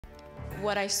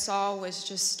what I saw was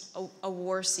just a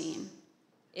war scene.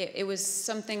 It was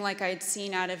something like I'd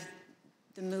seen out of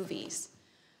the movies.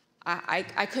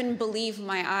 I couldn't believe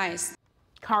my eyes.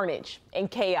 Carnage and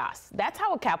chaos. That's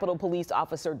how a Capitol police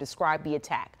officer described the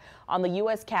attack on the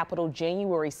U.S. Capitol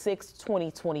January 6,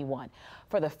 2021.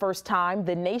 For the first time,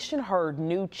 the nation heard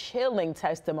new chilling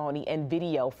testimony and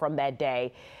video from that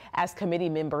day as committee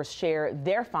members share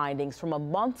their findings from a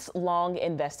months-long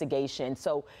investigation.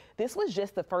 So this was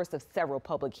just the first of several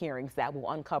public hearings that will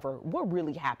uncover what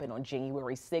really happened on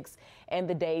January 6th and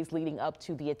the days leading up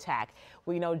to the attack.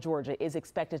 We know Georgia is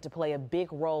expected to play a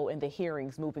big role in the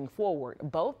hearings moving forward.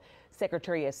 Both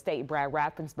Secretary of State Brad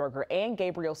Raffensperger and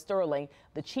Gabriel Sterling,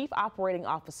 the chief operating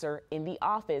officer in the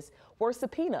office, were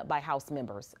subpoenaed by House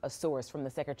members. A source from the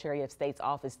Secretary of State's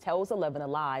office tells 11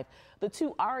 Alive the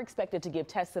two are expected to give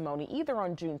testimony either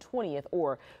on June 20th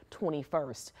or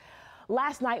 21st.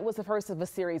 Last night was the first of a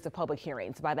series of public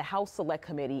hearings by the House Select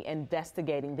Committee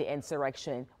investigating the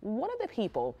insurrection. One of the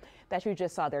people that you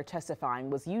just saw there testifying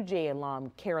was UJ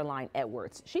alum Caroline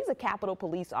Edwards. She's a Capitol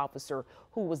police officer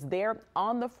who was there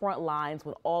on the front lines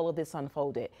when all of this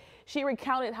unfolded. She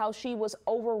recounted how she was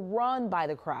overrun by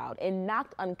the crowd and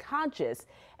knocked unconscious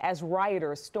as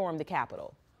rioters stormed the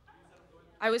Capitol.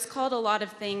 I was called a lot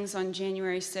of things on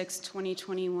January 6,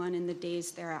 2021 and the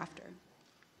days thereafter.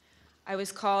 I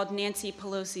was called Nancy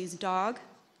Pelosi's dog,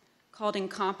 called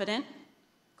incompetent,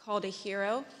 called a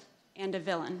hero, and a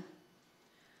villain.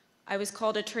 I was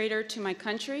called a traitor to my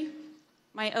country,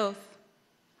 my oath,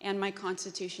 and my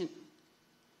Constitution.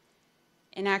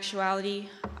 In actuality,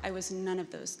 I was none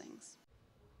of those things.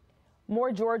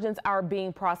 More Georgians are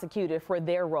being prosecuted for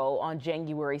their role on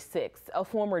January 6th. A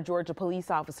former Georgia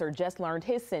police officer just learned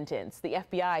his sentence. The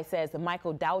FBI says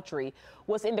Michael Daughtry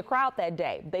was in the crowd that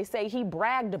day. They say he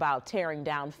bragged about tearing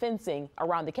down fencing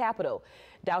around the Capitol.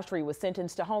 Daughtry was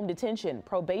sentenced to home detention,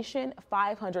 probation,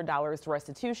 $500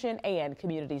 restitution, and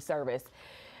community service.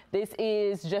 This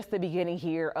is just the beginning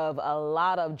here of a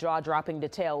lot of jaw-dropping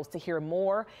details. To hear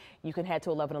more, you can head to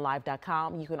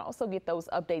 11alive.com. You can also get those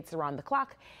updates around the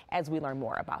clock as we learn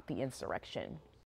more about the insurrection.